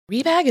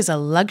Rebag is a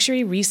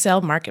luxury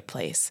resale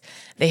marketplace.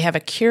 They have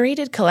a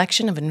curated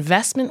collection of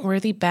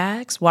investment-worthy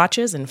bags,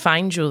 watches, and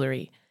fine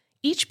jewelry.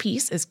 Each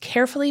piece is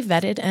carefully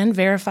vetted and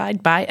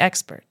verified by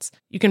experts.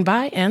 You can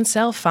buy and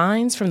sell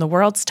finds from the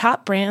world's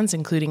top brands,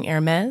 including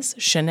Hermes,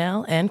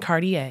 Chanel, and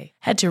Cartier.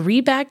 Head to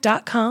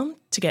Rebag.com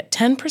to get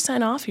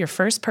 10% off your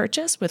first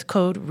purchase with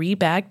code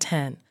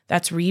REBAG10.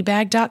 That's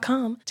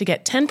Rebag.com to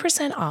get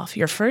 10% off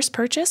your first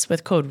purchase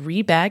with code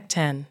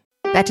REBAG10.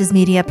 Betches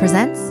Media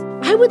presents.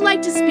 I would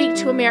like to speak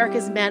to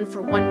America's men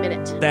for 1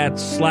 minute. That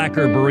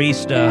slacker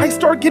barista. I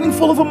start getting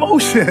full of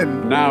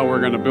emotion. Now we're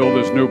going to build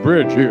this new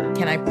bridge here.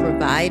 Can I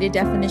provide a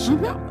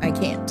definition? No, I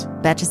can't.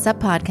 Betches Up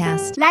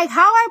Podcast. Like,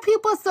 how are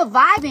people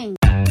surviving?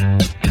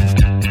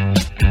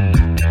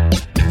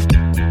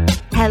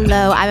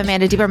 Hello, I'm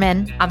Amanda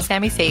Dieberman. I'm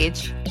Sammy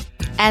Sage.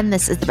 And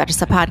this is the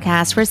Betches Up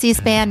Podcast, where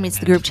C-SPAN meets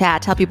the group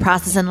chat to help you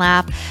process and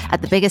laugh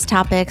at the biggest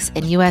topics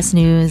in U.S.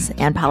 news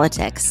and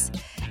politics.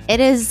 It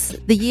is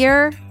the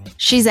year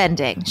she's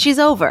ending. She's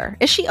over.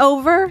 Is she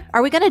over?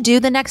 Are we going to do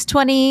the next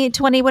 20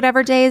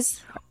 whatever days?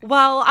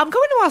 Well, I'm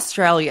going to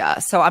Australia,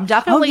 so I'm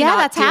definitely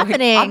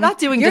happening. I'm not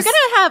doing. You're going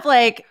to have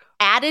like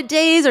added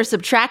days or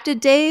subtracted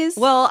days?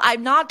 Well,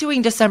 I'm not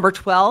doing December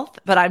 12th,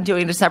 but I'm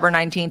doing December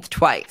 19th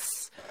twice.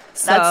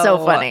 That's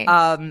so funny.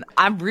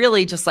 I'm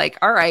really just like,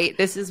 all right,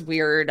 this is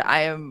weird.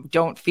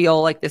 Don't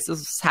feel like this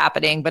is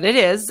happening, but it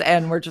is,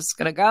 and we're just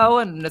gonna go,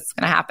 and it's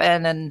gonna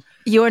happen. And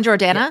you and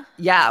Jordana?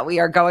 Yeah, we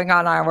are going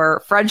on our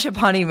friendship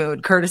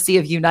honeymoon, courtesy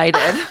of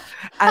United,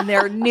 and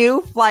their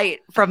new flight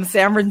from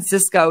San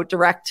Francisco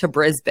direct to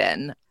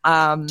Brisbane.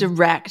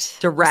 Direct.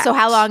 So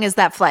how long is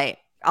that flight?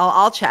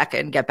 I'll check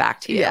and get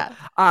back to you. Yeah.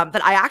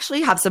 But I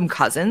actually have some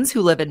cousins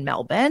who live in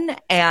Melbourne,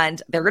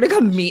 and they're gonna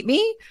come meet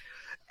me.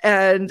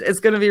 And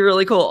it's going to be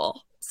really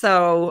cool.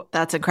 So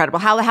that's incredible.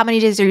 How many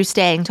days are you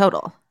staying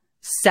total?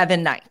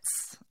 7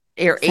 nights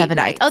or 8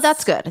 nights. Oh,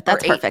 that's good.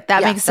 That's perfect.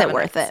 That makes it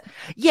worth it.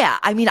 Yeah.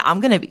 I mean,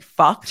 I'm going to be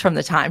fucked from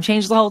the time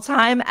change the whole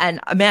time. And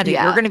Amanda,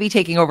 you're going to be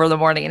taking over the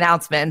morning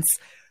announcements.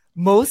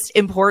 Most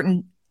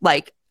important,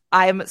 like,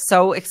 I'm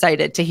so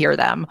excited to hear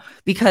them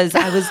because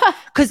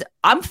because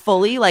I'm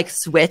fully like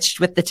switched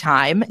with the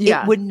time.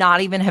 Yeah. It would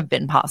not even have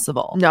been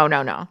possible. No.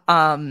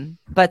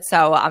 But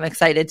so I'm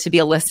excited to be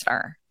a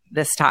listener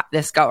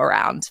this go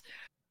around.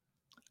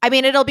 I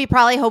mean, it'll be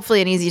probably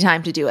hopefully an easy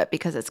time to do it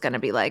because it's going to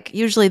be like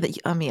usually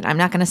I'm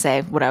not going to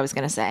say what I was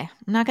going to say.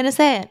 I'm not going to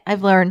say it. I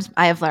have learned.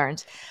 I'm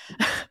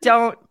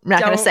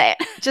not going to say it.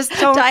 Just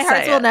don't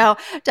Diehards will know.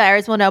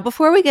 Diehards will know.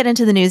 Before we get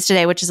into the news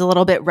today, which is a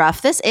little bit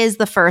rough, this is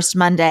the first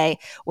Monday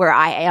where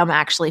I am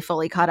actually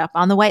fully caught up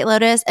on The White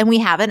Lotus, and we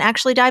haven't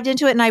actually dived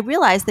into it. And I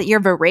realized that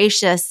your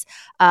voracious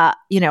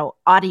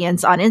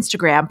audience on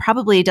Instagram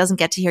probably doesn't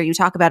get to hear you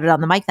talk about it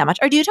on the mic that much.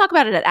 Or do you talk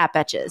about it at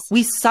Betches?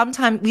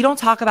 We don't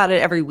talk about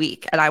it every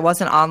week. And I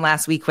wasn't on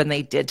last week when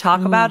they did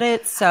talk about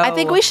it. So I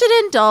think we should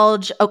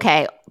indulge.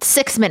 Okay,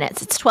 6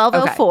 minutes. It's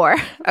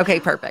 12:04. Okay,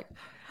 perfect.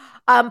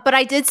 But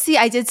I did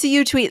see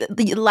you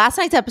tweet. Last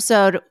night's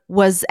episode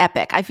was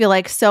epic. I feel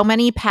like so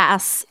many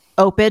paths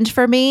opened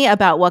for me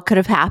about what could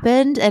have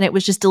happened, and it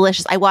was just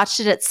delicious. I watched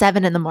it at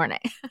 7 a.m.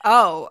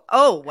 Oh,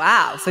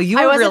 wow. So you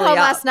were I wasn't really home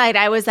up. last night.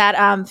 I was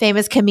at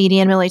famous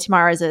comedian Millie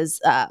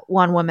Tamarez's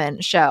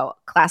one-woman show,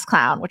 Class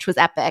Clown, which was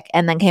epic,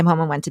 and then came home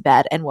and went to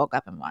bed and woke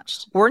up and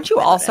watched. Weren't you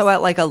also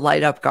at like a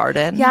light up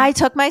garden? Yeah, I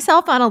took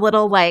myself on a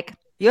little like.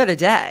 You had a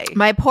day.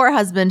 My poor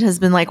husband has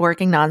been like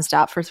working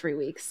nonstop for 3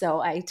 weeks.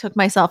 So I took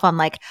myself on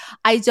like,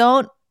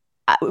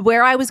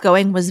 where I was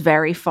going was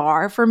very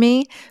far for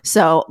me.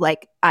 So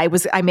like I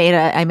made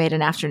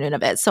an afternoon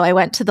of it. So I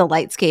went to the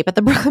Lightscape at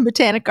the Brooklyn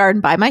Botanic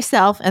Garden by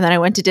myself. And then I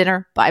went to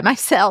dinner by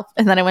myself.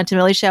 And then I went to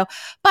Millie's show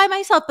by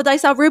myself. But I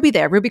saw Ruby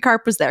there. Ruby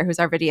Karp was there, who's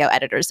our video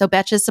editor. So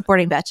Betches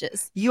supporting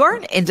Betches. You're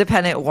an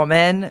independent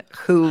woman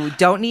who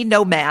don't need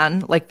no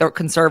man, like the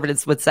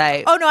conservatives would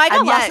say. Oh, no, I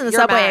got lost in the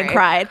subway and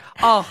cried.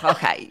 Oh,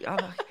 okay.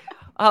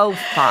 Oh,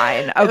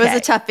 fine. Okay. It was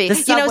a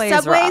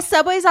toughie.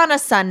 Subways on a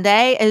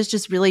Sunday is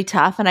just really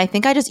tough. And I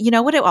think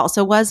what it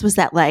also was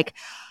that like,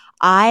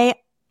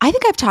 I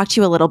think I've talked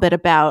to you a little bit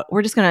about,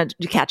 we're just going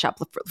to catch up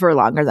for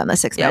longer than the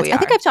 6 minutes. I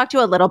think I've talked to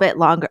you a little bit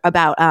longer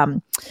about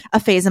a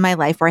phase in my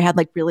life where I had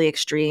like really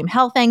extreme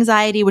health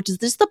anxiety, which is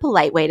just the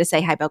polite way to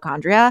say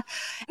hypochondria.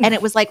 And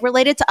it was like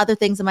related to other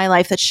things in my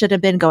life that should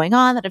have been going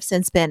on that have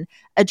since been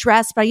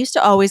addressed. But I used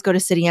to always go to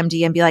City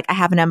MD and be like, I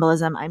have an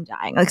embolism, I'm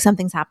dying. Like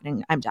something's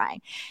happening, I'm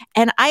dying.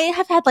 And I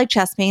have had like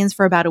chest pains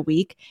for about a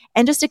week.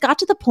 And just it got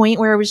to the point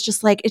where it was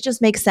just like, it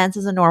just makes sense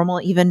as a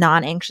normal, even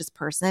non-anxious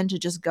person to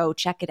just go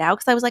check it out.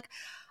 Because I was like,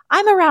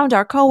 I'm around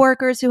our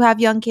coworkers who have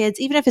young kids,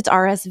 even if it's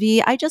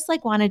RSV, I just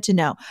like wanted to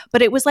know.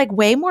 But it was like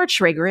way more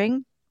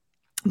triggering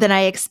than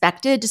I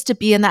expected just to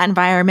be in that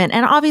environment.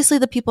 And obviously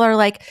the people are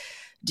like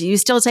do you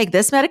still take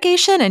this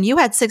medication? And you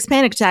had 6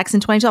 panic attacks in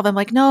 2012. I'm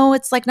like, no,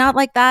 it's like not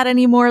like that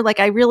anymore. Like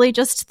I really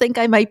just think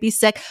I might be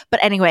sick.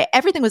 But anyway,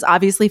 everything was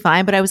obviously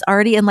fine, but I was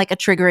already in like a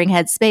triggering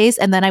headspace.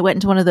 And then I went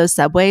into one of those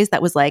subways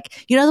that was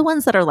like, you know, the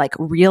ones that are like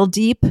real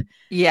deep.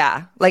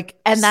 Yeah. Like,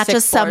 and that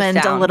just summoned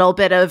a little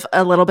bit of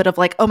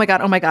like, oh my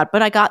God.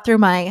 But I got through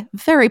my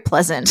very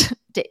pleasant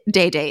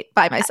day date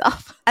by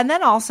myself. And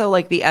then also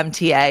like the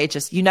MTA,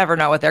 just, you never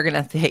know what they're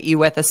going to hit you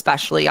with,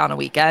 especially on a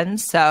weekend.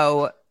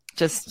 So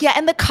just,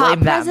 and the cop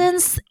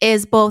presence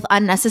is both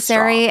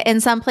unnecessary in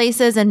some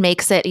places and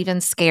makes it even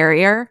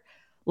scarier.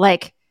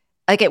 Like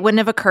it wouldn't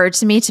have occurred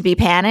to me to be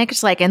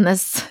panicked, like in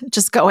this,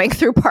 just going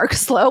through Park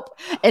Slope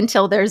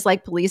until there's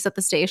like police at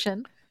the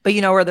station. But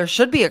you know where there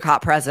should be a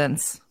cop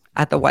presence?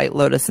 At the White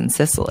Lotus in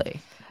Sicily.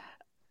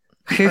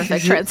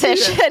 Perfect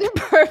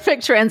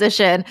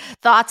transition.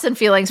 Thoughts and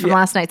feelings from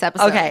last night's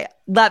episode. Okay,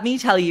 let me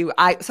tell you.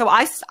 I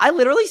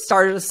literally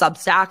started a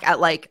Substack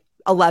at like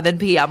 11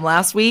 p.m.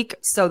 last week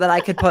so that I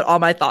could put all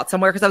my thoughts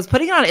somewhere, because I was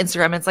putting it on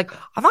Instagram and it's like,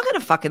 I'm not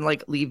gonna fucking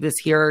like leave this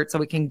here so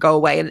we can go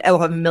away and I'll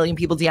have a million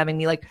people DMing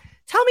me like,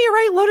 tell me your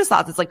White Lotus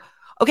thoughts. It's like,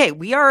 okay,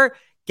 we are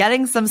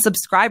getting some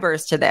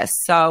subscribers to this.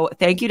 So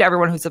thank you to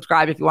everyone who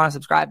subscribed. If you want to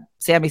subscribe,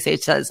 Sammy Sage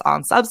says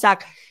on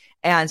Substack.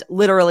 And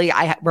literally,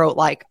 I wrote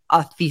like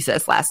a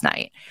thesis last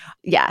night.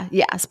 Yeah.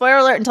 Spoiler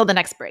alert until the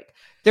next break.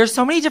 There's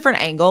so many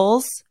different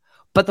angles,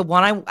 but the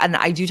one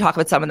I do talk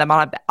about some of them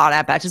on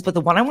At Betches, but the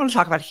one I want to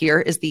talk about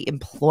here is the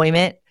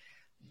employment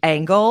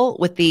angle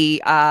with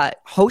the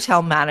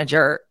hotel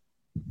manager,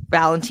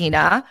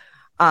 Valentina,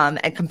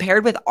 and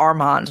compared with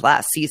Armand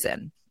last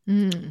season.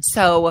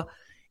 So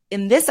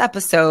in this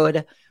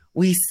episode,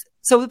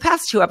 the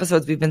past 2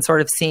 episodes, we've been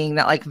sort of seeing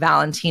that like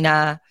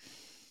Valentina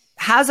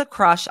has a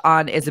crush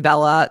on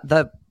Isabella,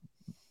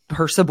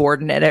 her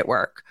subordinate at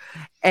work.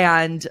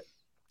 And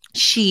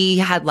she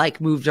had like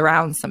moved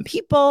around some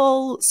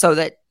people so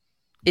that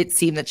it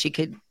seemed that she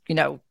could, you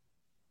know,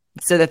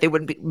 so that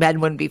men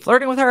wouldn't be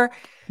flirting with her.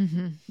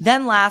 Mm-hmm.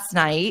 Then last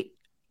night,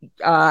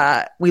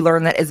 we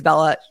learned that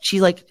Isabella, she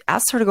like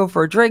asked her to go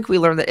for a drink. We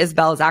learned that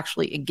Isabella is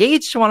actually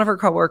engaged to one of her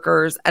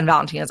coworkers, and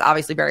Valentina is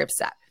obviously very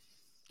upset.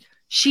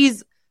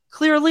 She's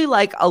clearly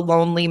like a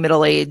lonely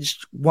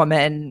middle-aged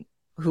woman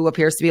who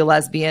appears to be a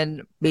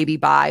lesbian, maybe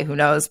bi, who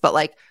knows, but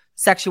like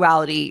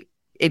sexuality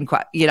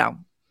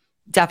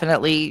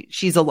definitely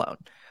she's alone.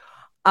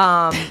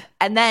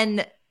 And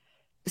then,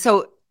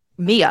 so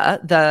Mia,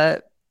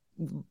 the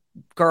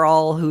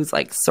girl who's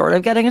like sort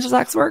of getting into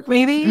sex work,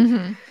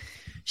 maybe,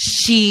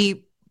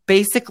 she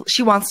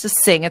wants to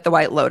sing at the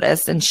White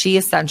Lotus, and she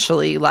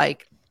essentially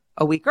like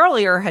a week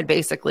earlier had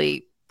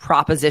basically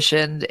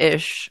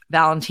propositioned-ish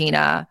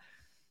Valentina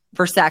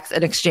for sex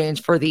in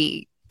exchange for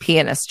the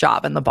pianist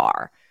job in the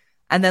bar.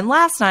 And then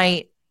last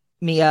night,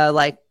 Mia,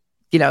 like,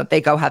 you know,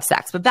 they go have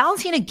sex. But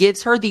Valentina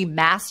gives her the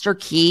master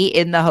key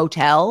in the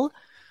hotel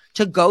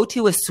to go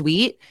to a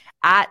suite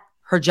at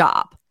her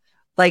job.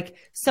 Like,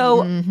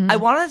 so I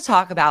wanted to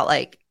talk about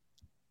like,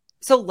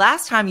 so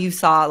last time you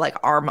saw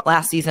like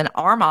last season,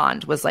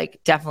 Armand was like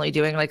definitely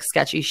doing like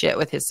sketchy shit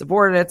with his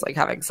subordinates, like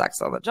having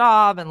sex on the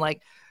job and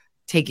like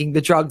taking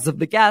the drugs of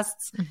the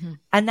guests.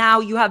 And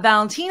now you have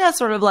Valentina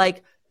sort of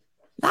like,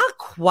 not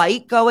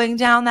quite going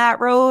down that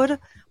road,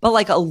 but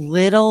like a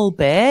little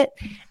bit.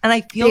 And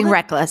I feel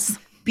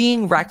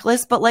being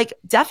reckless, but like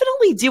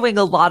definitely doing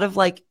a lot of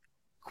like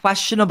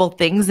questionable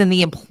things in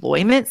the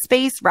employment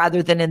space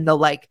rather than in the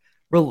like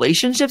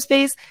relationship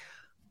space.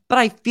 But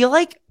I feel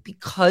like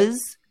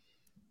because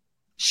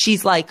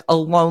she's like a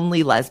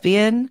lonely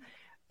lesbian,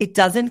 it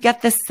doesn't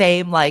get the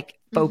same like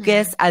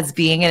focus as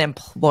being an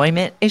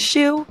employment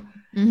issue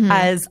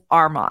as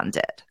Armand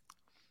did.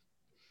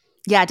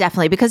 Yeah,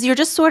 definitely. Because you're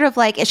just sort of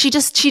like, she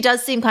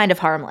does seem kind of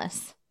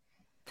harmless.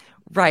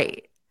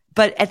 Right.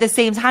 But at the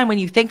same time, when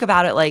you think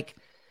about it, like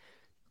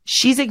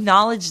she's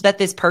acknowledged that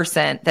this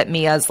person that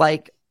Mia's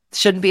like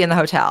shouldn't be in the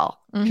hotel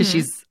because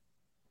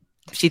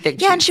she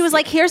thinks. Yeah. And she was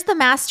like, here's the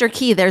master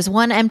key. There's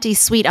one empty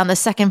suite on the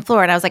second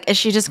floor. And I was like, is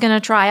she just going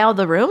to try all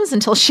the rooms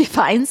until she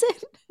finds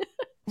it?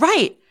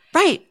 Right.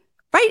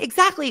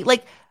 Exactly.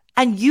 Like,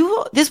 and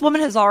this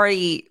woman has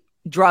already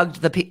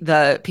drugged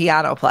the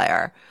piano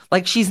player.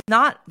 Like she's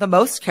not the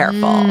most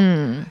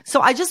careful. So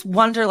I just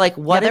wonder like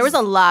there was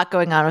a lot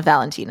going on with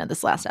Valentina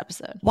this last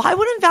episode. Why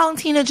wouldn't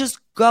Valentina just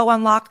go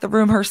unlock the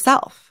room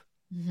herself?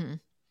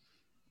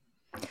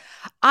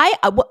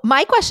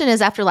 My question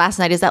is after last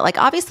night is that like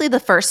obviously the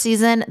first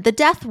season the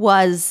death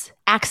was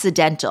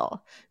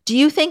accidental. Do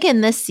you think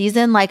in this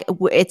season like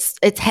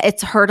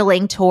it's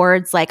hurtling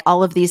towards like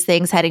all of these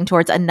things heading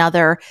towards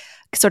another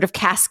sort of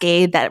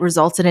cascade that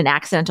results in an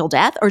accidental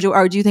death, or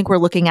do you think we're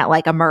looking at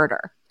like a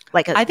murder?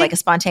 Like a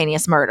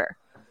spontaneous murder.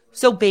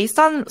 So based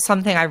on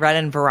something I read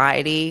in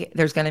Variety,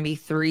 there's going to be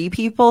 3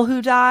 people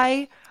who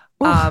die.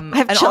 I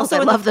have chills. I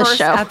love this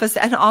show.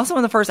 And also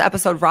in the first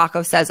episode,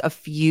 Rocco says a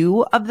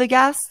few of the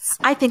guests.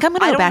 I think I'm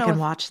going to go back and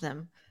watch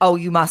them. Oh,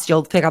 you must.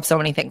 You'll pick up so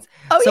many things.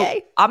 Oh, so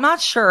yay. I'm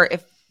not sure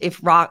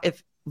if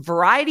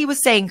Variety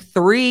was saying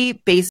 3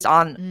 based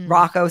on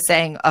Rocco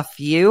saying a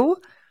few,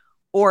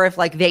 or if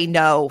like they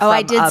know. Oh,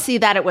 I did see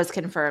that it was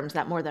confirmed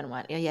that more than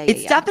one. Yeah.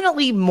 It's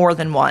definitely more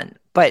than one,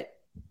 but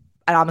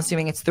I'm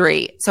assuming it's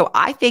 3. So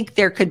I think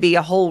there could be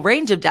a whole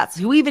range of deaths.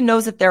 Who even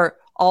knows if they're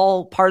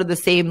all part of the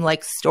same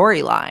like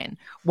storyline?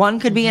 One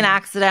could be an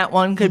accident.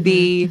 One could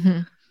be,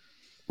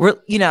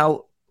 you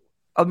know,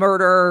 a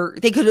murder.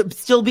 They could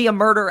still be a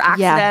murder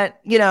accident.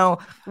 You know,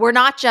 we're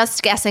not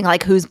just guessing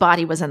like whose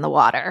body was in the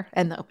water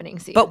in the opening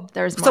scene. But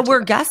there's more. So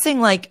we're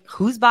guessing like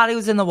whose body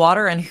was in the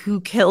water and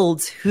who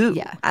killed who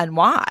and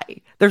why.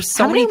 There's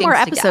so many more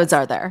episodes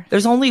are there?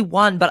 There's only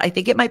 1, but I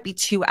think it might be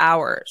 2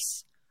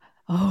 hours.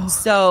 Oh,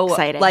 so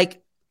exciting.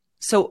 Like,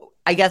 so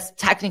I guess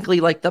technically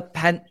like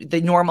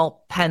the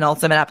normal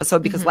penultimate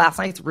episode, because last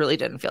night's really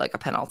didn't feel like a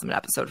penultimate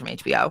episode from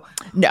HBO.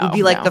 No, it would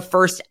be like the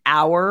first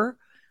hour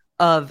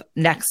of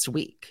next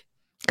week.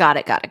 Got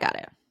it.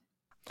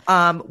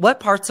 What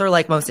parts are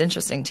like most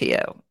interesting to you?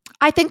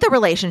 I think the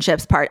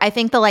relationships part. I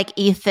think the like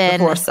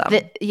Ethan,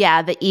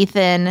 the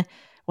Ethan.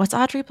 What's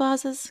Audrey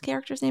Plaza's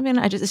character's name?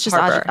 It's just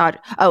Audrey.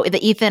 Oh,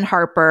 the Ethan,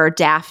 Harper,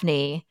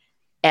 Daphne,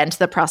 and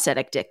the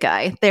prosthetic dick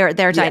guy. Their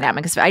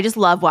dynamic is. I just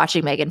love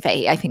watching Megan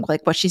Fahey. I think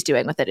like what she's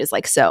doing with it is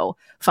like so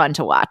fun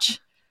to watch.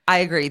 I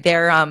agree.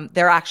 They're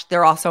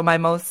also my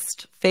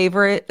most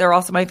favorite. They're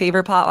also my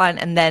favorite plotline.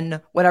 And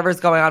then whatever's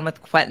going on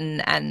with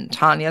Quentin and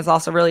Tanya is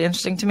also really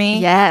interesting to me.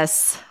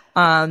 Yes.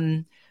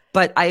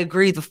 But I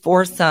agree. The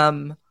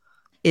foursome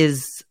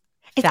is.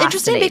 It's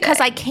interesting because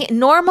I can't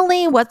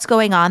normally what's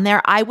going on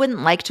there. I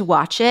wouldn't like to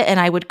watch it and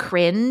I would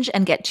cringe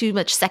and get too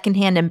much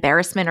secondhand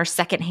embarrassment or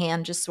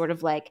secondhand just sort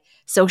of like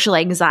social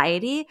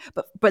anxiety.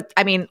 But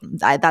I mean,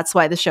 that's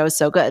why the show is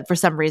so good. For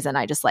some reason,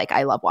 I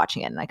love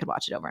watching it and I could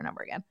watch it over and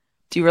over again.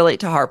 Do you relate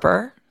to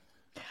Harper?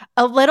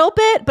 A little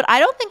bit, but I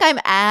don't think I'm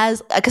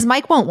as because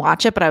Mike won't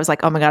watch it. But I was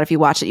like, oh my God, if you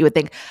watch it, you would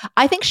think.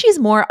 I think she's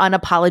more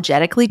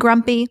unapologetically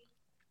grumpy.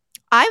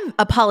 I'm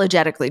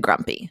apologetically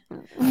grumpy.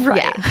 Right.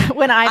 Yeah.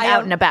 When I'm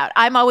out and about,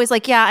 I'm always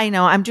like, yeah, I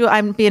know I'm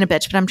being a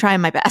bitch, but I'm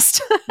trying my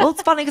best. Well,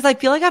 it's funny because I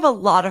feel like I have a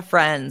lot of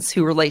friends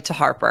who relate to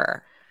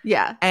Harper.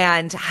 Yeah.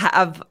 And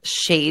have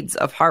shades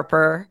of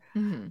Harper.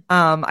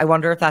 I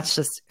wonder if that's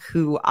just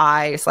who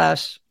I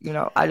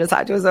just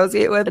had to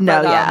associate with.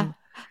 No,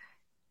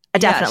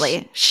 but,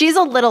 definitely. She's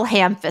a little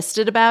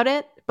ham-fisted about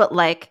it, but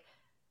like,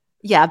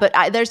 yeah, but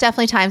there's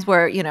definitely times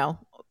where, you know,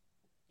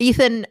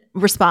 Ethan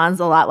responds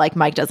a lot like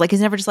Mike does. Like,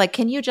 he's never just like,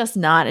 can you just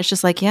not? It's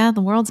just like, yeah,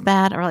 the world's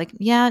bad. Or like,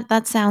 yeah,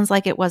 that sounds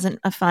like it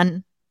wasn't a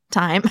fun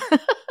time.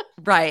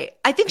 Right.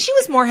 I think she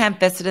was more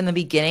ham-fisted in the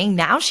beginning.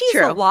 Now she's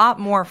a lot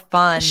more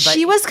fun. But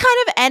she was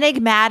kind of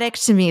enigmatic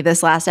to me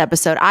this last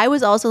episode. I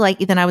was also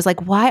like, Ethan, I was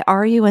like, why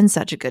are you in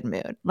such a good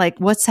mood? Like,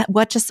 what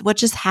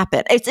just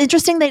happened? It's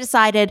interesting they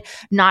decided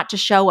not to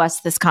show us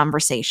this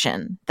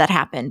conversation that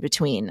happened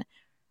between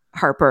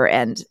Harper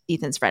and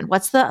Ethan's friend.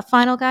 What's the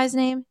final guy's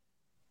name?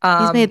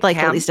 He's made like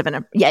the least of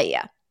an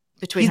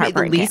between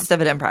Harper and the least Cam.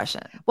 of an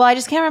impression. Well, I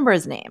just can't remember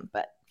his name,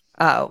 but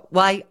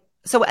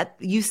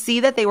you see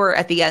that they were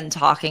at the end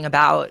talking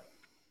about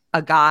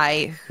a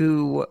guy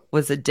who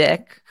was a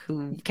dick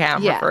who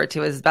Cam referred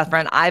to as his best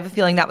friend. I have a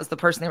feeling that was the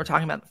person they were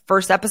talking about in the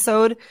first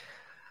episode,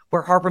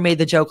 where Harper made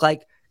the joke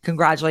like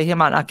congratulate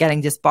him on not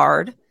getting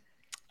disbarred,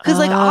 because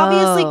like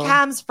obviously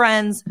Cam's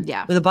friends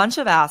with a bunch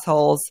of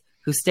assholes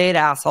who stayed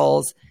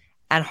assholes,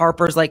 and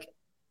Harper's like,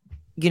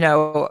 you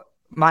know,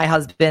 my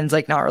husband's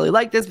like not really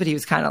like this, but he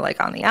was kind of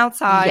like on the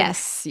outside.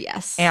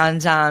 Yes.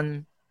 And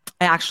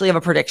I actually have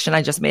a prediction.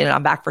 I just made it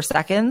on Back for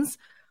Seconds.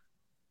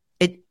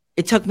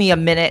 It took me a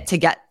minute to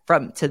get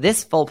to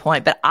this full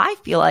point, but I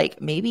feel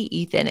like maybe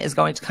Ethan is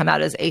going to come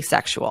out as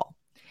asexual.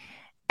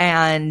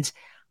 And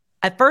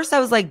at first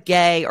I was like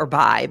gay or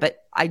bi, but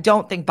I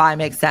don't think bi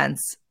makes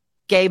sense.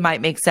 Gay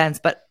might make sense,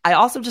 but I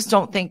also just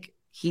don't think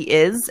he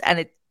is. And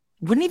it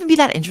wouldn't even be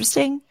that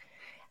interesting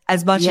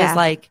as much as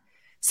like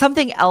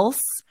something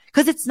else.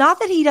 Because it's not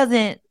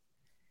that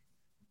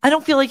I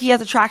don't feel like he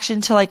has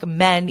attraction to like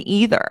men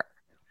either.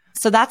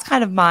 So that's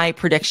kind of my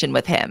prediction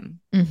with him.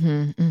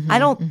 I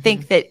don't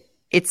think that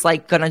it's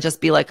like going to just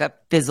be like a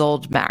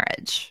fizzled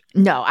marriage.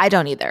 No, I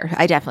don't either.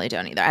 I definitely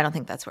don't either. I don't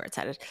think that's where it's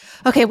headed.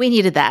 Okay, we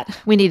needed that.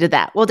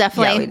 We'll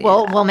definitely,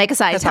 we'll make a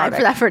side time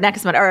for that for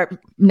next month or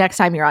next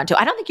time you're on too.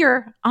 I don't think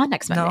you're on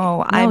next Monday.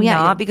 No, I'm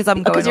not because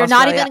I'm going because you're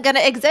not even going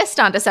to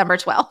exist on December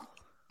 12th.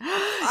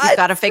 You've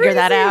got to figure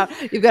that out.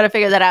 You've got to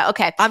figure that out.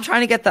 Okay. I'm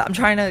trying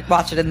to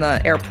watch it in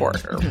the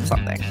airport or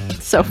something.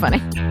 So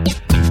funny.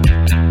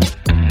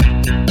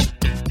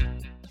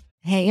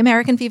 Hey,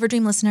 American Fever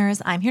Dream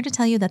listeners, I'm here to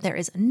tell you that there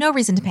is no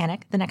reason to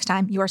panic the next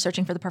time you are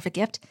searching for the perfect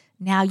gift.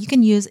 Now you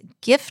can use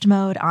gift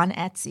mode on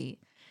Etsy.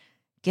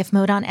 Gift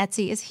mode on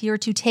Etsy is here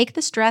to take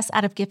the stress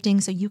out of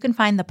gifting so you can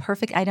find the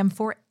perfect item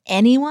for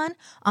anyone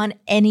on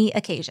any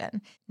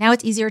occasion. Now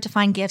it's easier to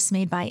find gifts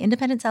made by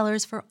independent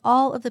sellers for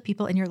all of the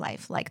people in your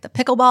life, like the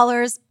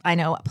pickleballers, I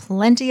know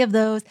plenty of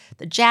those,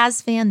 the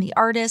jazz fan, the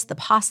artist, the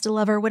pasta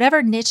lover,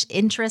 whatever niche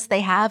interest they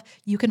have,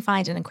 you can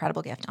find an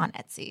incredible gift on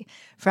Etsy.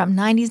 From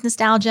 90s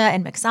nostalgia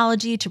and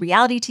mixology to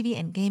reality TV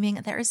and gaming,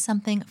 there is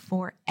something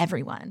for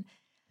everyone.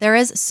 There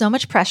is so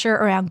much pressure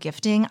around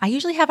gifting. I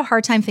usually have a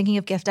hard time thinking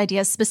of gift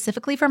ideas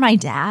specifically for my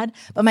dad,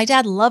 but my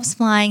dad loves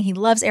flying, he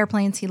loves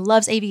airplanes, he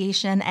loves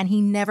aviation, and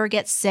he never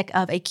gets sick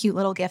of a cute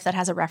little gift that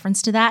has a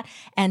reference to that.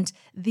 And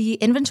the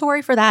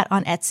inventory for that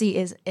on Etsy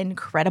is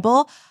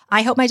incredible.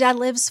 I hope my dad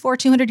lives for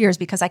 200 years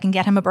because I can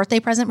get him a birthday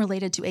present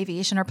related to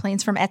aviation or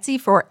planes from Etsy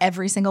for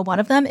every single one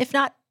of them, if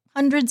not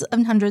hundreds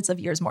and hundreds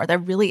of years more. There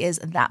really is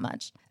that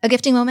much. A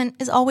gifting moment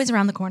is always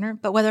around the corner,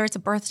 but whether it's a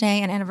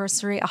birthday, an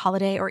anniversary, a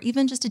holiday, or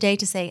even just a day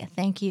to say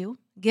thank you,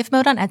 Gift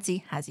Mode on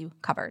Etsy has you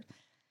covered.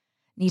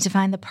 Need to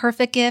find the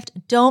perfect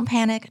gift? Don't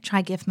panic.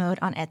 Try Gift Mode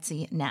on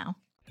Etsy now.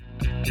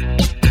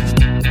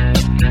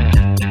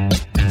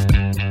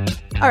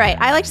 All right.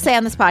 I like to say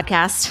on this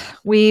podcast,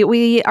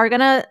 we are going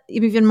to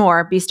even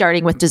more be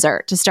starting with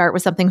dessert to start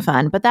with something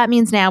fun. But that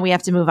means now we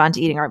have to move on to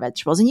eating our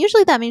vegetables. And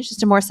usually that means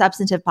just a more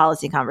substantive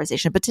policy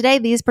conversation. But today,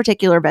 these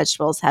particular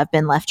vegetables have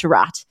been left to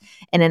rot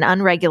in an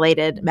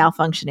unregulated,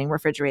 malfunctioning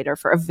refrigerator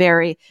for a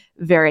very,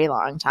 very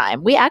long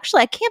time.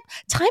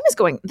 This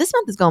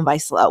month is going by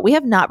slow. We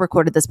have not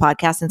recorded this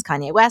podcast since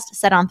Kanye West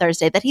said on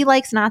Thursday that he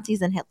likes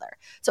Nazis and Hitler.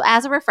 So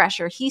as a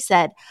refresher, he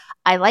said,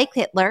 I like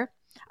Hitler.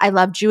 I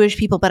love Jewish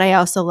people, but I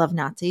also love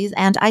Nazis,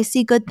 and I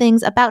see good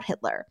things about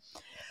Hitler.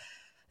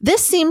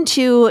 This seemed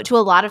to a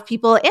lot of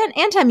people,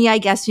 and to me, I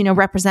guess,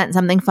 represent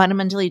something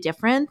fundamentally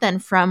different than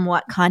from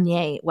what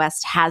Kanye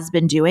West has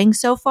been doing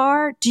so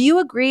far. Do you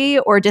agree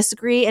or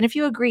disagree? And if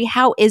you agree,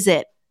 how is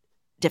it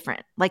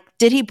different? Like,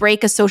 did he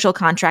break a social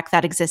contract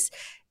that exists?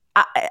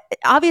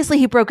 Obviously,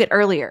 he broke it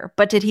earlier,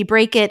 but did he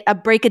break a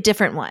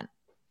different one?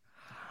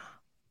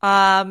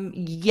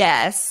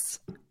 Yes.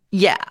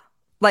 Yeah.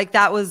 Like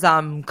that was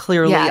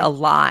clearly a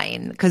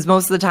line because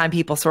most of the time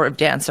people sort of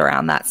dance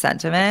around that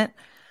sentiment.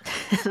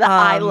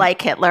 I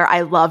like Hitler.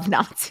 I love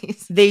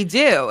Nazis. They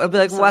do. It'd be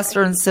like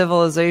Western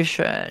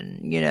civilization,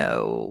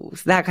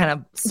 that kind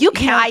of. You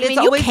can't.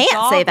 You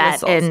can't say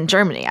that in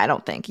Germany. I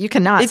don't think you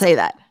cannot say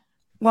that.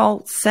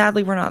 Well,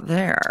 sadly, we're not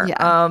there.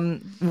 Yeah.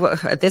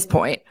 At this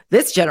point,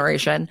 this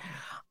generation.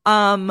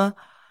 Honestly,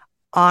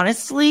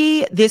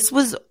 this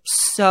was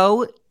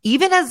so.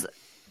 Even as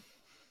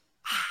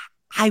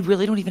I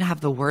really don't even have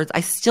the words.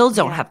 I still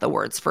don't have the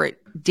words for it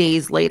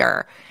days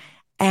later.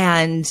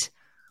 And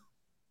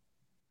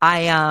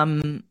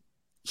I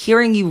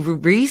hearing you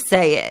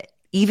re-say it,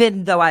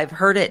 even though I've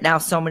heard it now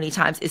so many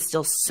times, is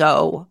still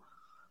so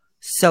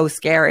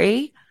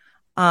scary.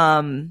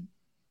 And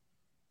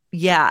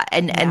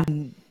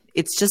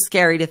it's just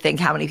scary to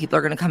think how many people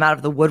are going to come out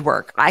of the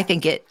woodwork. I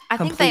think it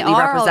completely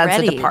represents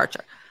a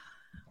departure.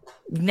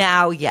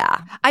 Now,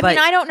 yeah. I mean,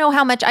 I don't know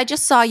how much. I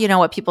just saw,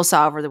 what people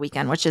saw over the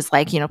weekend, which is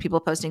like, people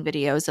posting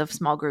videos of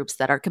small groups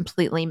that are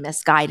completely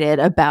misguided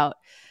about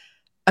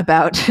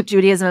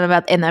Judaism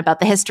and about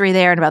the history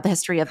there and about the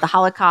history of the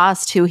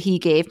Holocaust, who he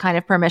gave kind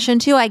of permission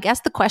to. I guess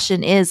the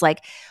question is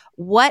like,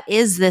 what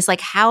is this?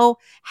 Like, how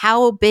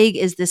big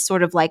is this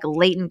sort of like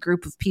latent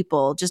group of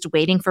people just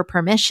waiting for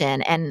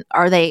permission? And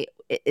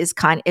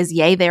is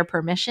yay their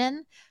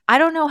permission? I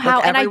don't know how.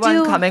 Look, and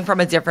everyone coming from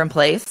a different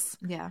place.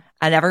 Yeah.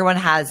 And everyone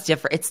has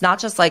different. It's not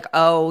just like,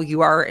 oh,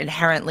 you are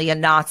inherently a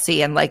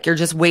Nazi and like you're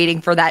just waiting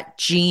for that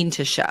gene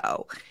to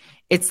show.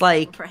 It's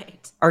like,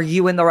 right. Are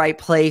you in the right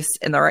place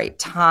in the right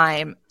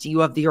time? Do you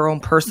have your own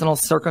personal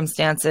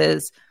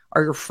circumstances?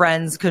 Are your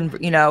friends, and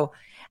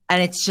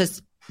it's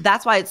just,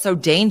 that's why it's so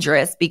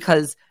dangerous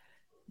because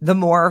the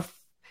more,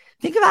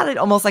 think about it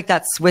almost like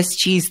that Swiss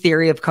cheese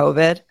theory of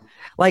COVID,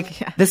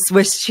 like the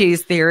Swiss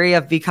cheese theory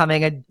of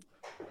becoming an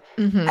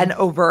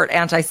overt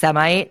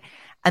anti-Semite.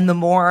 And the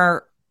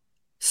more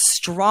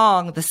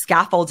strong the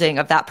scaffolding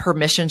of that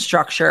permission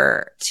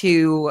structure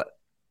to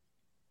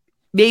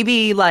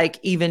maybe like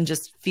even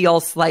just feel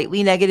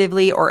slightly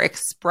negatively or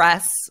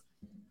express,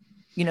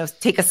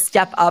 take a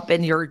step up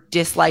in your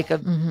dislike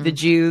of the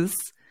Jews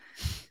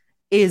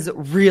is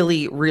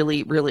really,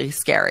 really, really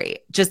scary.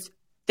 Just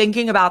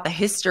thinking about the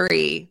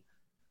history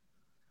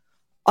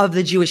of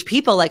the Jewish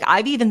people. Like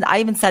I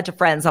even said to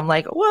friends, I'm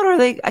like, what are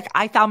they?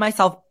 I found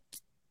myself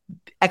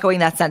echoing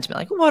that sentiment.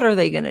 Like, what are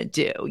they going to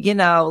do?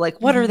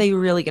 What are they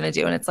really going to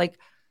do? And it's like,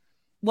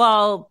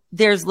 well,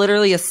 there's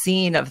literally a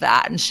scene of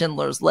that in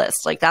Schindler's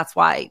List. Like, that's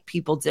why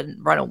people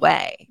didn't run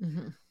away.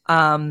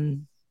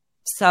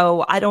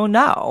 So I don't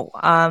know.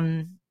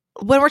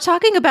 When we're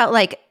talking about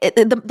like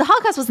the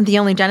Holocaust wasn't the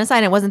only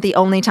genocide. It wasn't the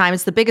only time.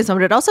 It's the biggest one,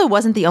 but it also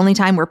wasn't the only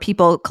time where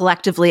people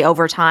collectively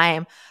over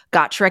time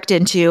got tricked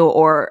into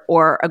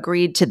or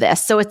agreed to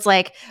this. So it's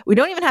like, we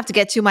don't even have to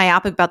get too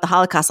myopic about the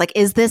Holocaust. Like,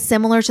 is this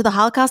similar to the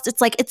Holocaust?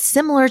 It's like, it's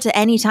similar to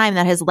any time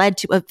that has led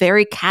to a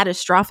very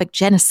catastrophic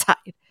genocide.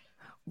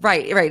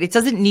 Right. It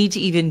doesn't need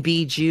to even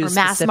be Jews. Or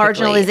mass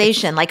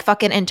marginalization, like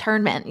fucking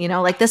internment,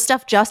 like this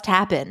stuff just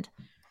happened.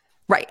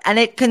 Right. And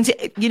it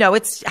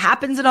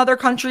happens in other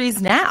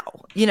countries now.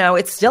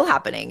 It's still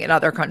happening in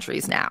other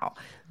countries now.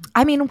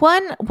 I mean,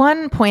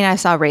 one point I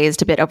saw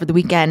raised a bit over the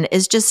weekend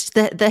is just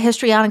the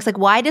histrionics. Like,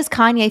 why does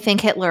Kanye think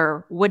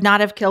Hitler would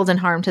not have killed and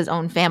harmed his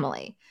own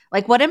family?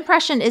 Like, what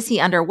impression is he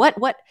under? What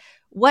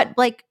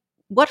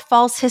what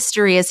false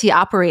history is he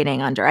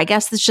operating under? I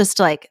guess it's just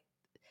like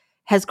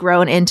has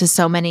grown into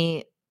so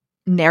many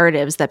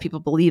narratives that people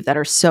believe that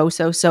are so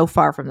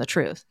far from the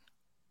truth.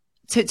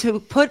 To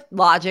put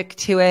logic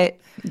to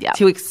it,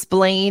 to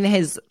explain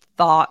his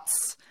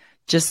thoughts,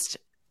 just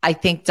I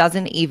think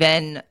doesn't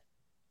even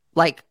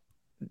like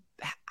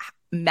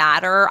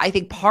matter. I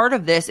think part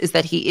of this is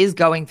that he is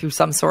going through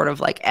some sort of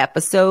like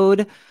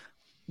episode.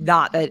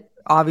 Not that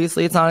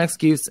obviously it's not an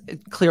excuse.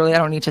 Clearly, I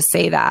don't need to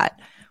say that,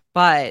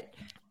 but.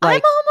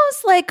 Like, I'm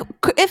almost like,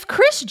 if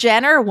Kris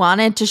Jenner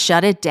wanted to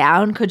shut it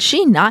down, could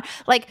she not?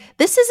 Like,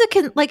 this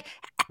is like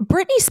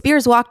Britney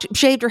Spears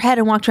shaved her head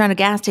and walked around a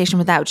gas station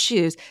without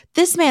shoes.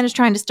 This man is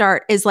trying to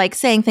is like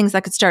saying things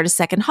that could start a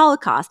second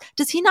Holocaust.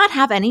 Does he not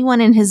have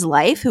anyone in his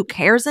life who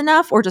cares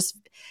enough or just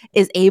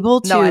is able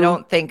to? No, I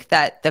don't think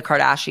that the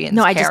Kardashians.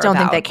 No, I just don't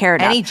think they care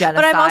enough. Any genocide,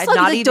 but I'm also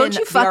not like, even don't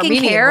you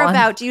fucking care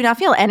about? Do you not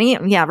feel any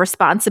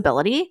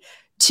responsibility?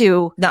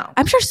 No,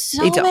 I'm sure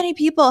so many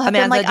people have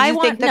been like, I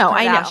think the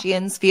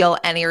Kardashians feel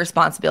any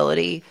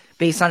responsibility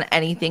based on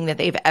anything that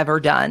they've ever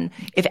done.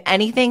 If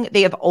anything,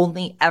 they have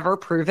only ever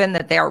proven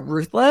that they are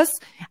ruthless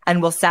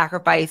and will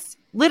sacrifice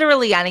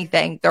literally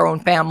anything, their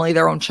own family,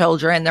 their own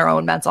children, their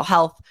own mental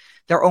health,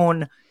 their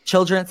own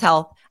children's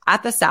health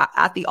at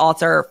the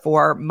altar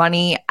for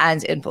money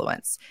and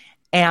influence.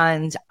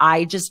 And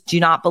I just do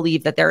not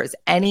believe that there is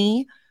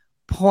any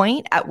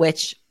point at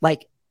which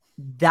like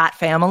that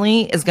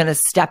family is going to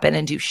step in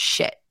and do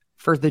shit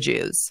for the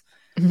Jews.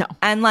 No.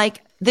 And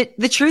like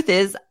the truth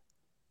is,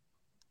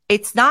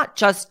 it's not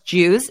just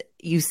Jews.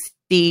 You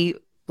see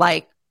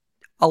like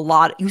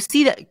you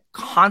see that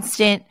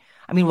constant,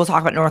 I mean, we'll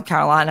talk about North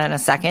Carolina in a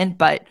second,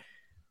 but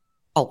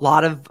a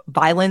lot of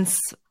violence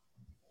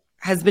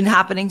has been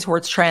happening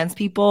towards trans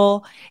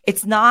people.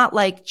 It's not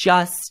like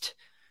just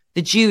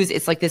the Jews.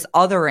 It's like this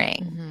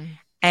othering. Mm-hmm.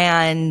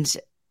 And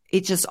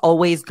it just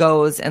always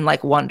goes in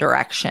like one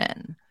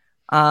direction.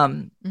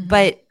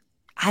 But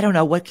I don't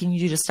know, what can you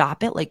do to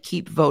stop it? Like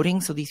keep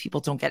voting so these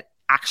people don't get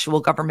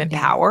actual government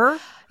power?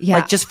 Yeah.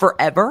 Like just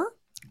forever?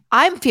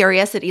 I'm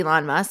furious at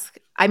Elon Musk.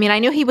 I mean, I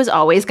knew he was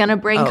always going to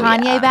bring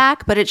Kanye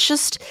back, but it's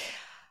just,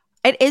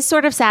 it is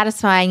sort of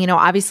satisfying. You know,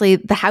 obviously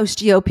the House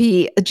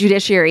GOP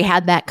judiciary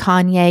had that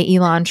Kanye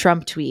Elon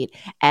Trump tweet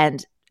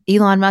and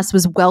Elon Musk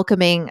was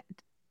welcoming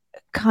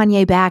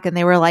Kanye back and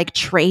they were like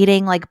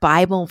trading like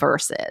Bible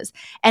verses.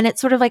 And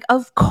it's sort of like,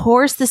 of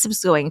course this was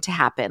going to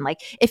happen.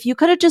 Like if you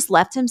could have just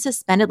left him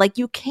suspended, like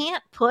you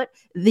can't put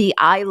the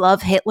I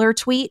love Hitler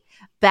tweet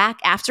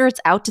back after it's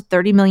out to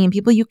 30 million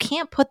people. You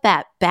can't put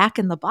that back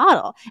in the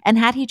bottle. And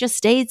had he just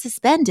stayed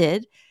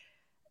suspended,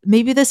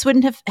 maybe this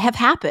wouldn't have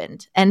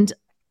happened. And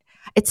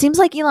it seems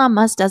like Elon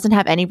Musk doesn't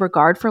have any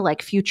regard for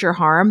like future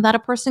harm that a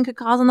person could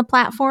cause on the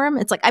platform.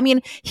 It's like, I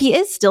mean, he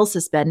is still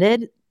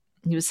suspended.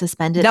 He was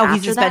suspended. No,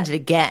 he's suspended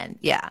again.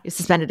 Yeah. He's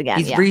suspended again.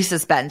 He's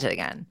resuspended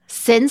again.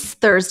 Since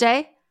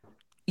Thursday?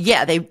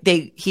 Yeah,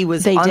 he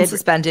was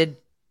unsuspended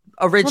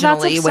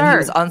originally when he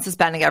was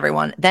unsuspending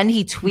everyone. Then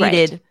he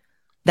tweeted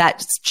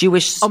that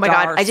Jewish star. Oh my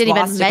God, I didn't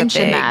even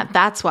mention that.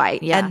 That's why.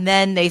 Yeah. And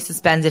then they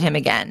suspended him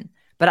again.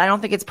 But I don't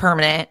think it's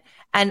permanent.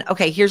 And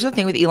okay, here's the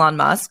thing with Elon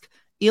Musk.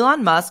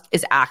 Elon Musk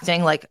is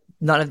acting like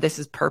none of this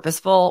is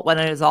purposeful when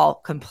it is all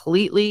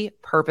completely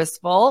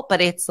purposeful,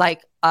 but it's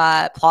like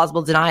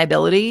plausible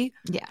deniability.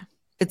 Yeah.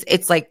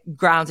 It's like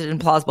grounded in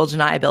plausible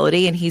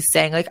deniability. And he's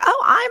saying like,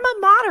 oh, I'm a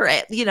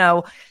moderate,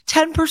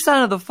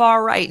 10% of the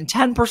far right and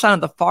 10% of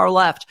the far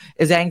left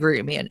is angry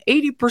at me. And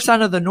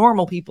 80% of the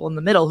normal people in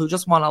the middle who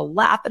just want to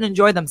laugh and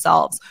enjoy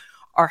themselves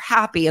are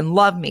happy and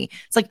love me.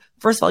 It's like,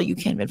 first of all, you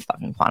can't even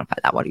fucking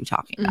quantify that. What are you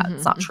talking about?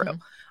 It's not true.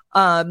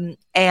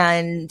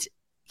 And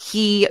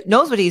he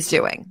knows what he's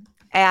doing.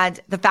 And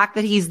the fact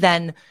that he's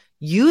then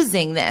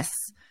using this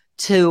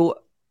to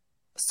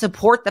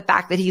support the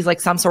fact that he's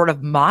like some sort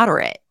of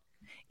moderate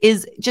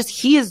is just,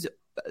 he is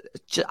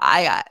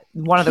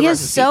one of the. He is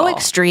so people.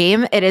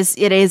 Extreme. It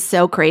is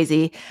so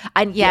crazy.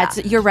 And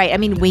you're right. I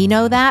mean, we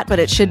know that, but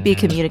it should be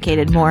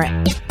communicated more.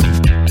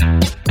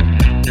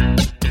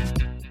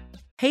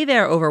 Hey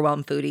there,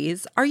 overwhelmed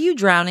foodies. Are you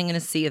drowning in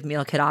a sea of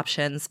meal kit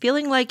options,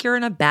 feeling like you're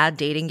in a bad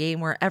dating game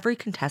where every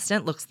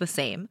contestant looks the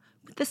same,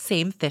 with the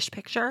same fish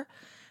picture?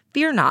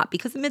 Fear not,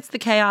 because amidst the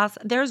chaos,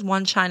 there's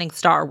one shining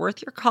star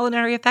worth your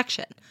culinary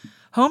affection.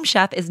 Home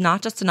Chef is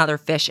not just another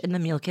fish in the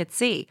meal kit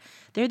sea.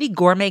 They're the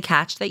gourmet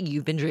catch that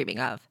you've been dreaming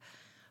of.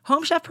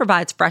 Home Chef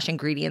provides fresh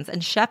ingredients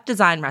and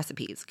chef-designed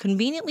recipes,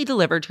 conveniently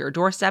delivered to your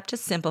doorstep to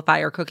simplify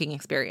your cooking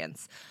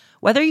experience.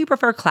 Whether you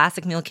prefer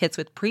classic meal kits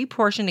with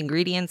pre-portioned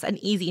ingredients and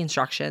easy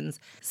instructions,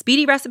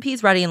 speedy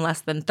recipes ready in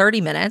less than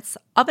 30 minutes,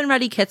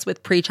 oven-ready kits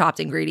with pre-chopped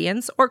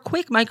ingredients, or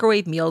quick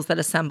microwave meals that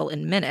assemble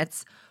in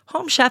minutes,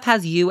 Home Chef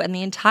has you and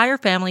the entire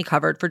family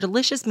covered for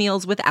delicious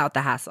meals without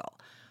the hassle.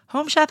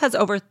 Home Chef has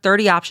over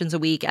 30 options a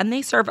week, and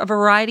they serve a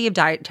variety of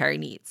dietary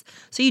needs,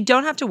 so you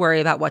don't have to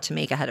worry about what to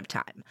make ahead of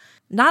time.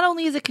 Not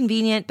only is it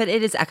convenient, but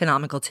it is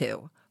economical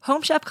too.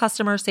 Home Chef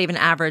customers save an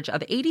average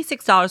of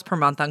 $86 per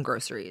month on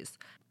groceries.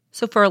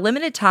 So for a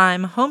limited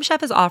time, Home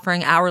Chef is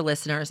offering our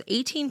listeners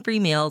 18 free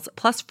meals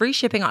plus free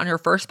shipping on your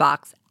first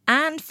box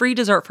and free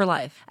dessert for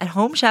life at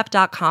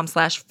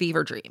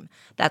homechef.com/feverdream.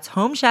 That's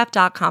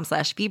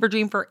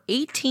homechef.com/feverdream for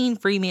 18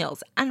 free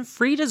meals and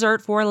free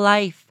dessert for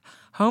life.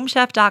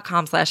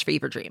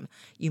 homechef.com/feverdream.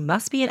 You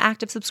must be an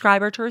active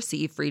subscriber to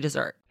receive free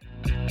dessert.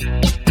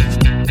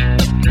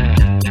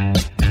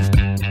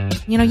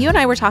 You know, you and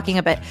I were talking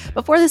a bit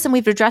before this, and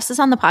we've addressed this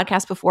on the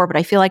podcast before, but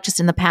I feel like just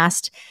in the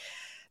past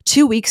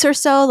 2 weeks or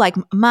so, like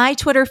my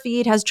Twitter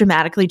feed has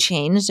dramatically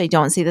changed. I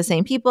don't see the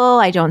same people.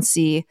 I don't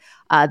see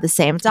the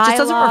same dialogue. It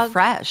just doesn't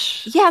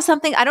refresh. Yeah,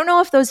 something. I don't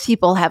know if those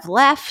people have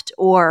left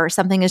or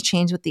something has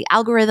changed with the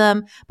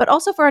algorithm, but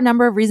also for a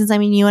number of reasons. I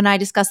mean, you and I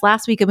discussed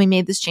last week, and we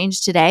made this change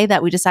today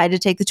that we decided to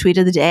take the tweet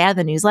of the day out of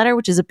the newsletter,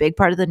 which is a big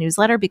part of the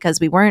newsletter because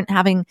we weren't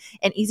having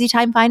an easy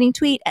time finding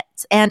tweets.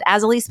 And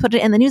as Elise put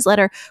it in the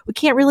newsletter, we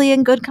can't really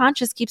in good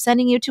conscience keep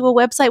sending you to a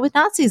website with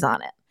Nazis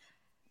on it.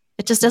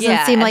 It just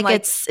doesn't seem like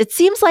it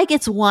seems like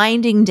it's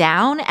winding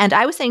down. And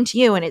I was saying to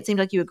you, and it seemed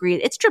like you agreed,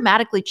 it's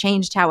dramatically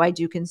changed how I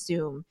do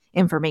consume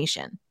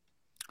information.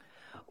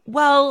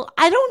 Well,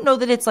 I don't know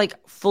that it's like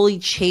fully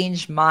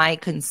changed my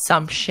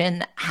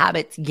consumption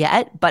habits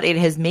yet, but it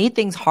has made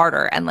things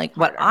harder. And like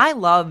what I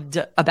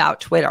loved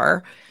about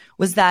Twitter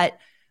was that,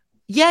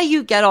 yeah,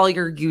 you get all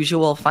your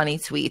usual funny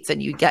tweets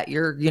and you get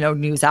your,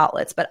 news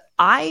outlets,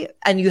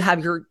 and you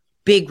have your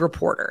big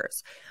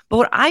reporters. But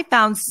what I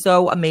found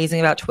so amazing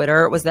about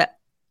Twitter was that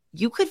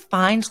you could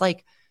find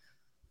like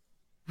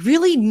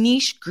really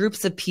niche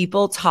groups of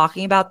people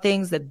talking about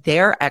things that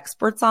they're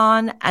experts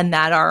on and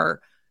that are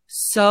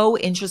so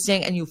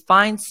interesting. And you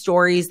find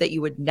stories that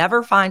you would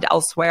never find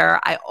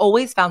elsewhere. I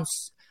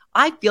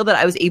feel that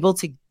I was able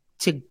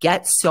to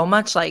get so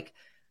much of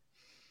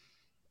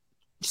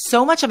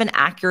an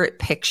accurate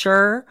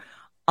picture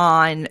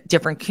on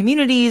different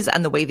communities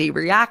and the way they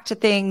react to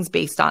things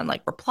based on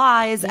like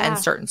replies and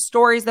certain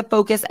stories that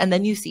focus. And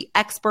then you see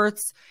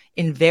experts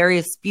in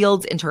various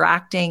fields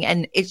interacting.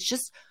 And it's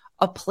just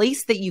a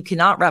place that you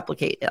cannot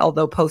replicate,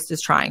 although Post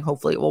is trying.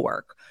 Hopefully it will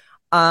work.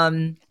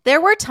 There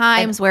were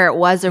times where it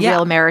was a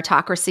real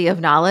meritocracy of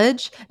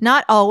knowledge.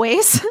 Not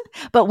always,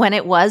 but when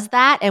it was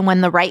that, and when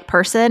the right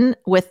person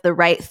with the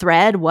right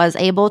thread was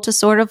able to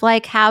sort of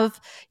like have,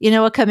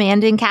 a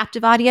commanding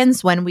captive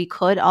audience, when we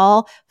could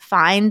all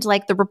find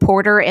like the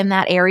reporter in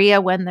that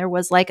area when there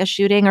was like a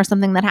shooting or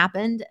something that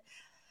happened,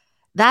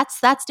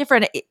 that's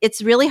different.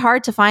 It's really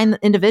hard to find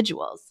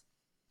individuals.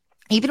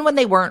 Even when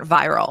they weren't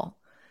viral,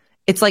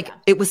 it's like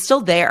it was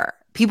still there.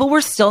 People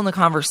were still in the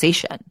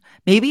conversation.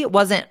 Maybe it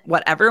wasn't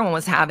what everyone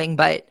was having,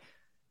 but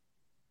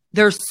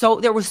there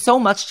was so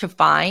much to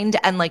find.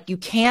 And like, you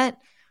can't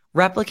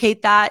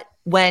replicate that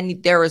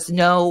when there is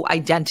no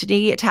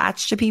identity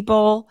attached to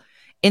people.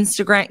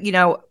 Instagram,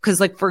 because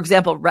like, for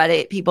example,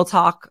 Reddit, people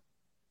talk,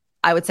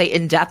 I would say,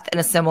 in depth in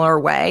a similar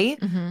way,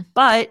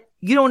 but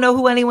you don't know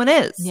who anyone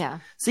is. Yeah.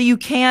 So you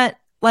can't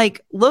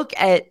like look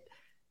at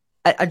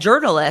a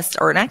journalist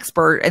or an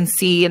expert and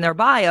see in their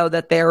bio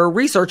that they're a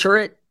researcher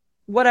at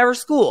whatever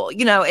school,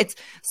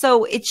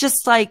 it's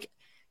just like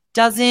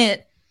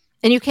doesn't.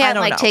 And you can't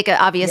like take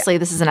obviously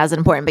this isn't as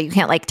important, but you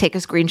can't like take a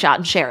screenshot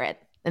and share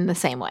it in the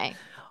same way.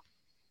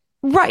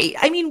 Right.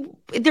 I mean,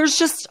 there's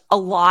just a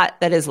lot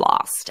that is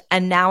lost.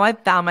 And now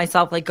I've found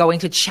myself like going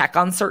to check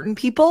on certain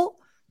people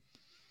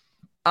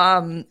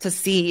to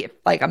see if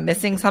like I'm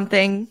missing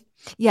something.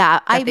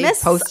 Yeah. I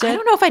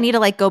don't know if I need to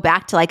like go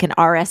back to like an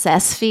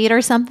RSS feed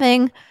or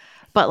something,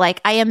 but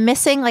like I am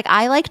missing, like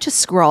I like to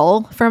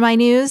scroll for my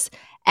news.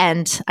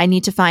 And I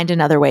need to find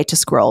another way to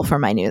scroll for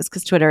my news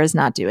because Twitter is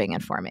not doing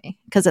it for me.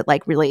 Because it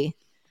like really,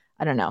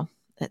 I don't know,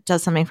 it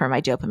does something for my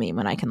dopamine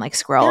when I can like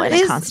scroll and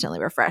it constantly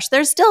refresh.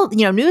 There's still,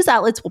 news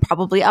outlets will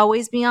probably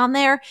always be on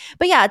there.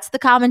 But yeah, it's the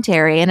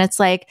commentary. And it's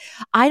like,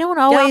 I don't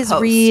always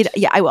read.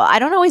 Yeah, I will. I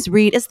don't always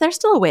read. Is there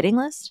still a waiting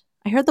list?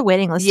 I heard the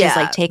waiting list is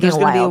like taking a while.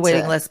 There's going to be a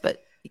waiting list,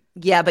 but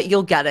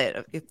you'll get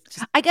it.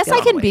 I guess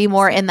I can be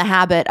more in the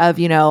habit of,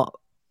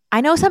 I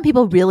know some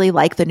people really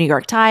like the New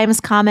York Times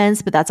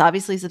comments, but that's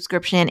obviously a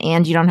subscription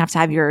and you don't have to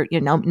have your,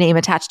 name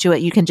attached to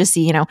it. You can just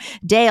see,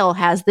 Dale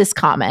has this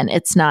comment.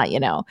 It's not,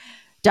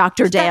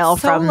 Dr. Dale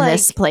from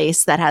this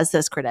place that has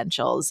this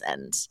credentials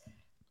and.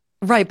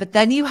 Right. But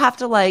then you have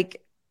to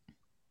like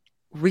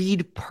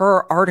read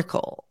per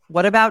article.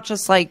 What about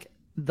just like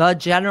the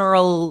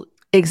general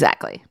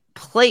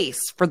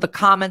place for the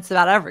comments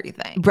about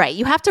everything? Right.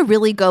 You have to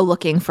really go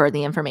looking for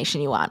the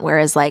information you want.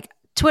 Whereas like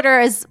Twitter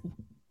is,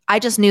 I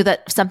just knew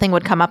that something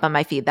would come up on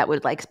my feed that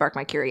would like spark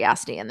my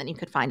curiosity, and then you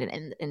could find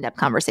an in-depth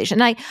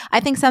conversation. And I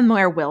think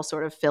somewhere will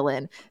sort of fill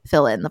in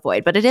the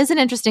void, but it is an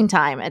interesting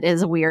time. It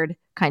is a weird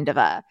kind of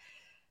a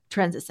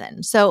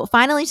transition. So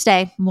finally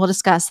today, we'll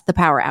discuss the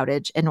power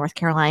outage in North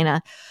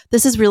Carolina.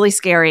 This is really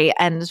scary.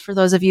 And for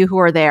those of you who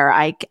are there,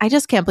 I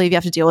just can't believe you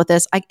have to deal with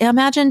this. I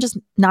imagine just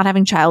not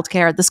having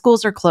childcare. The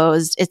schools are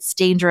closed. It's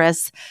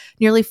dangerous.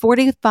 Nearly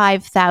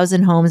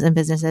 45,000 homes and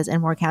businesses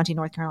in Moore County,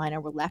 North Carolina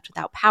were left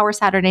without power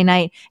Saturday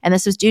night. And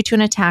this was due to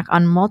an attack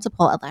on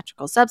multiple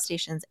electrical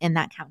substations in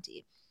that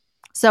county.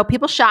 So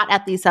people shot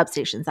at these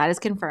substations. That is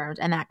confirmed,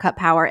 and that cut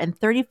power. And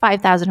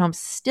 35,000 homes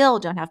still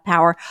don't have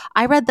power.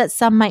 I read that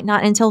some might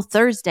not until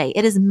Thursday.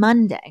 It is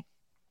Monday.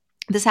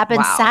 This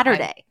happened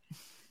Saturday.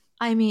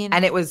 I mean,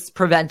 and it was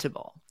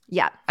preventable.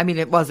 Yeah. I mean,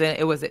 it was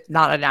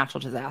not a natural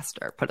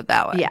disaster, put it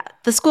that way. Yeah.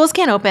 The schools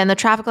can't open. The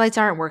traffic lights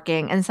aren't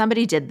working. And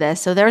somebody did this.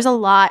 So there's a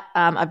lot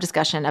of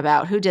discussion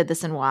about who did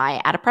this and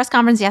why. At a press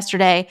conference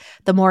yesterday,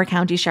 the Moore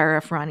County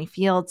Sheriff, Ronnie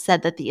Fields,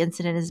 said that the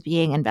incident is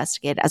being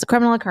investigated as a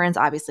criminal occurrence,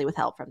 obviously with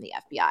help from the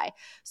FBI.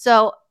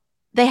 So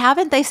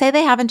they say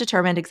they haven't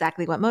determined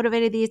exactly what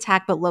motivated the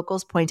attack, but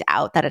locals point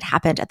out that it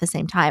happened at the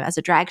same time as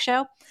a drag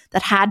show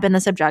that had been the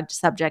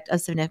subject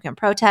of significant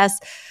protests.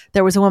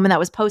 There was a woman that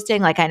was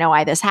posting, like, I know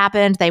why this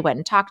happened. They went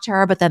and talked to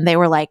her, but then they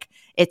were like,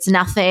 it's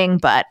nothing,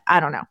 but I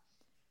don't know.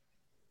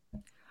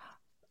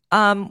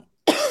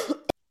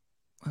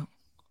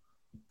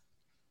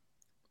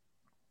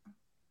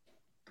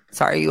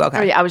 Sorry, are you okay?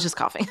 Oh, yeah, I was just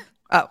coughing.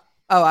 Oh,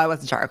 I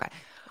wasn't sure. Okay.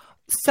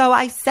 So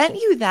I sent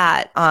you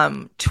that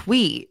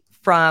tweet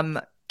from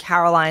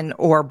Caroline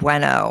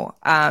Orbueno,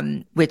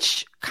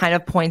 which kind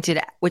of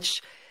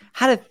which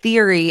had a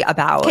theory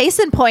about case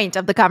in point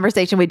of the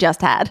conversation we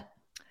just had.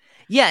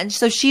 Yeah, and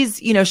so she's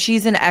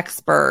an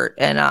expert,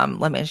 and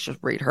let me just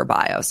read her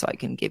bio so I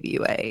can give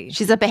you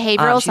she's a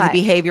behavioral she's a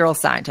behavioral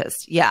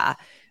scientist. Yeah,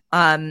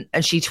 and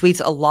she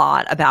tweets a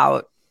lot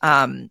about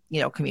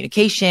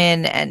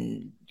communication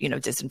and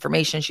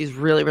disinformation. She's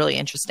really, really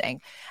interesting,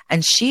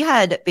 and she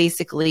had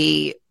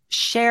basically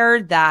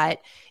shared that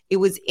it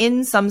was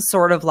in some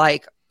sort of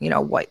white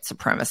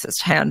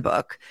supremacist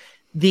handbook,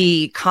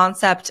 the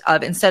concept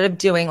of, instead of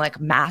doing like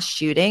mass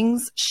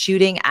shootings,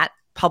 shooting at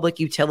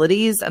public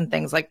utilities and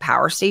things like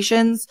power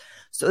stations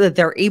so that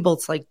they're able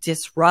to like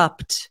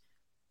disrupt,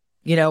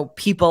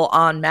 people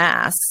en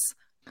masse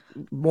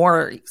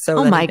more so.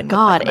 Oh my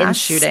God.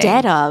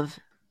 Instead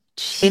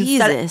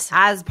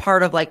as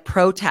part of like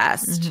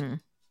protest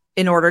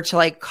in order to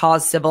like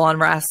cause civil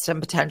unrest and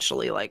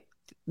potentially like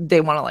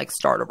they want to like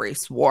start a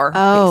race war,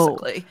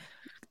 basically.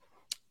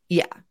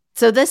 Yeah.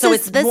 So this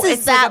is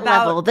that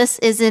level. This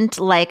isn't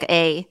like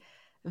a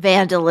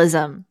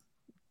vandalism,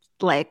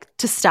 like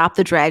to stop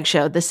the drag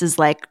show. This is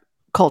like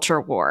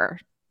culture war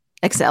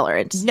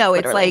accelerant. No,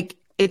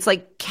 it's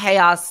like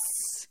chaos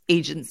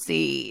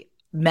agency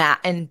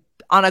and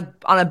on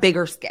a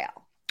bigger scale.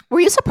 Were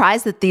you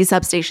surprised that these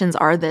substations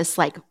are this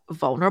like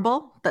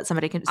vulnerable that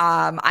somebody can?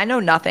 I know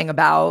nothing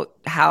about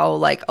how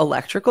like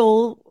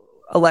electrical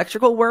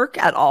work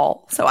at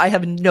all, so I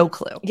have no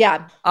clue.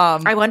 Yeah.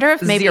 I wonder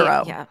if maybe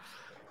zero. Yeah.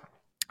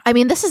 I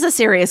mean, this is a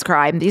serious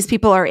crime. These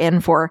people are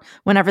in for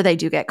whenever they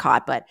do get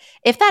caught. But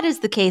if that is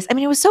the case, I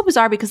mean, it was so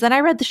bizarre because then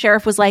I read the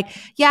sheriff was like,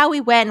 yeah, we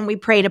went and we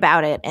prayed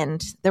about it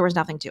and there was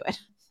nothing to it.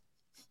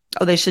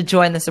 Oh, they should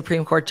join the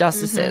Supreme Court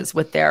justices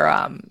with their,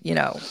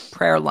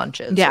 prayer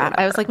lunches. Yeah,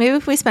 I was like, maybe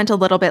if we spent a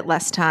little bit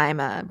less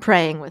time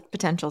praying with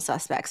potential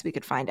suspects, we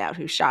could find out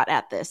who shot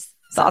at this.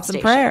 Thoughts and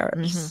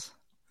prayers.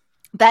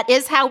 That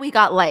is how we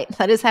got light.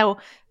 That is how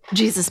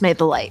Jesus made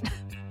the light.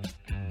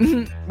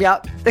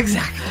 Yep,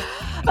 exactly.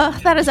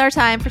 That is our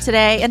time for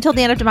today. Until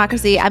the end of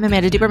democracy, I'm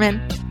Amanda Duberman.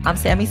 I'm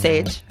Sammy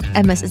Sage.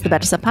 And this is the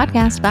Betches Sup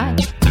Podcast. Bye.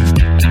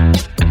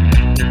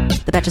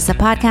 The Betches Sup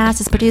Podcast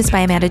is produced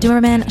by Amanda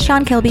Duberman,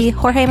 Sean Kilby,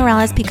 Jorge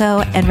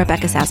Morales-Pico, and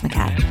Rebecca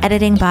Sausmacat.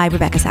 Editing by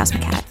Rebecca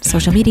Sausmacat.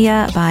 Social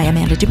media by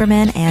Amanda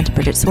Duberman and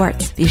Bridget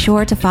Swartz. Be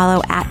sure to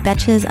follow at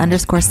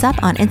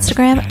Betches_Sup on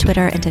Instagram,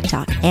 Twitter, and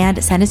TikTok.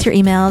 And send us your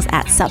emails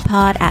at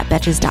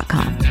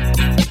suppod@betches.com.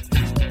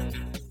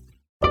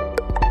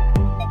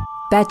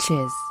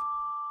 Betches.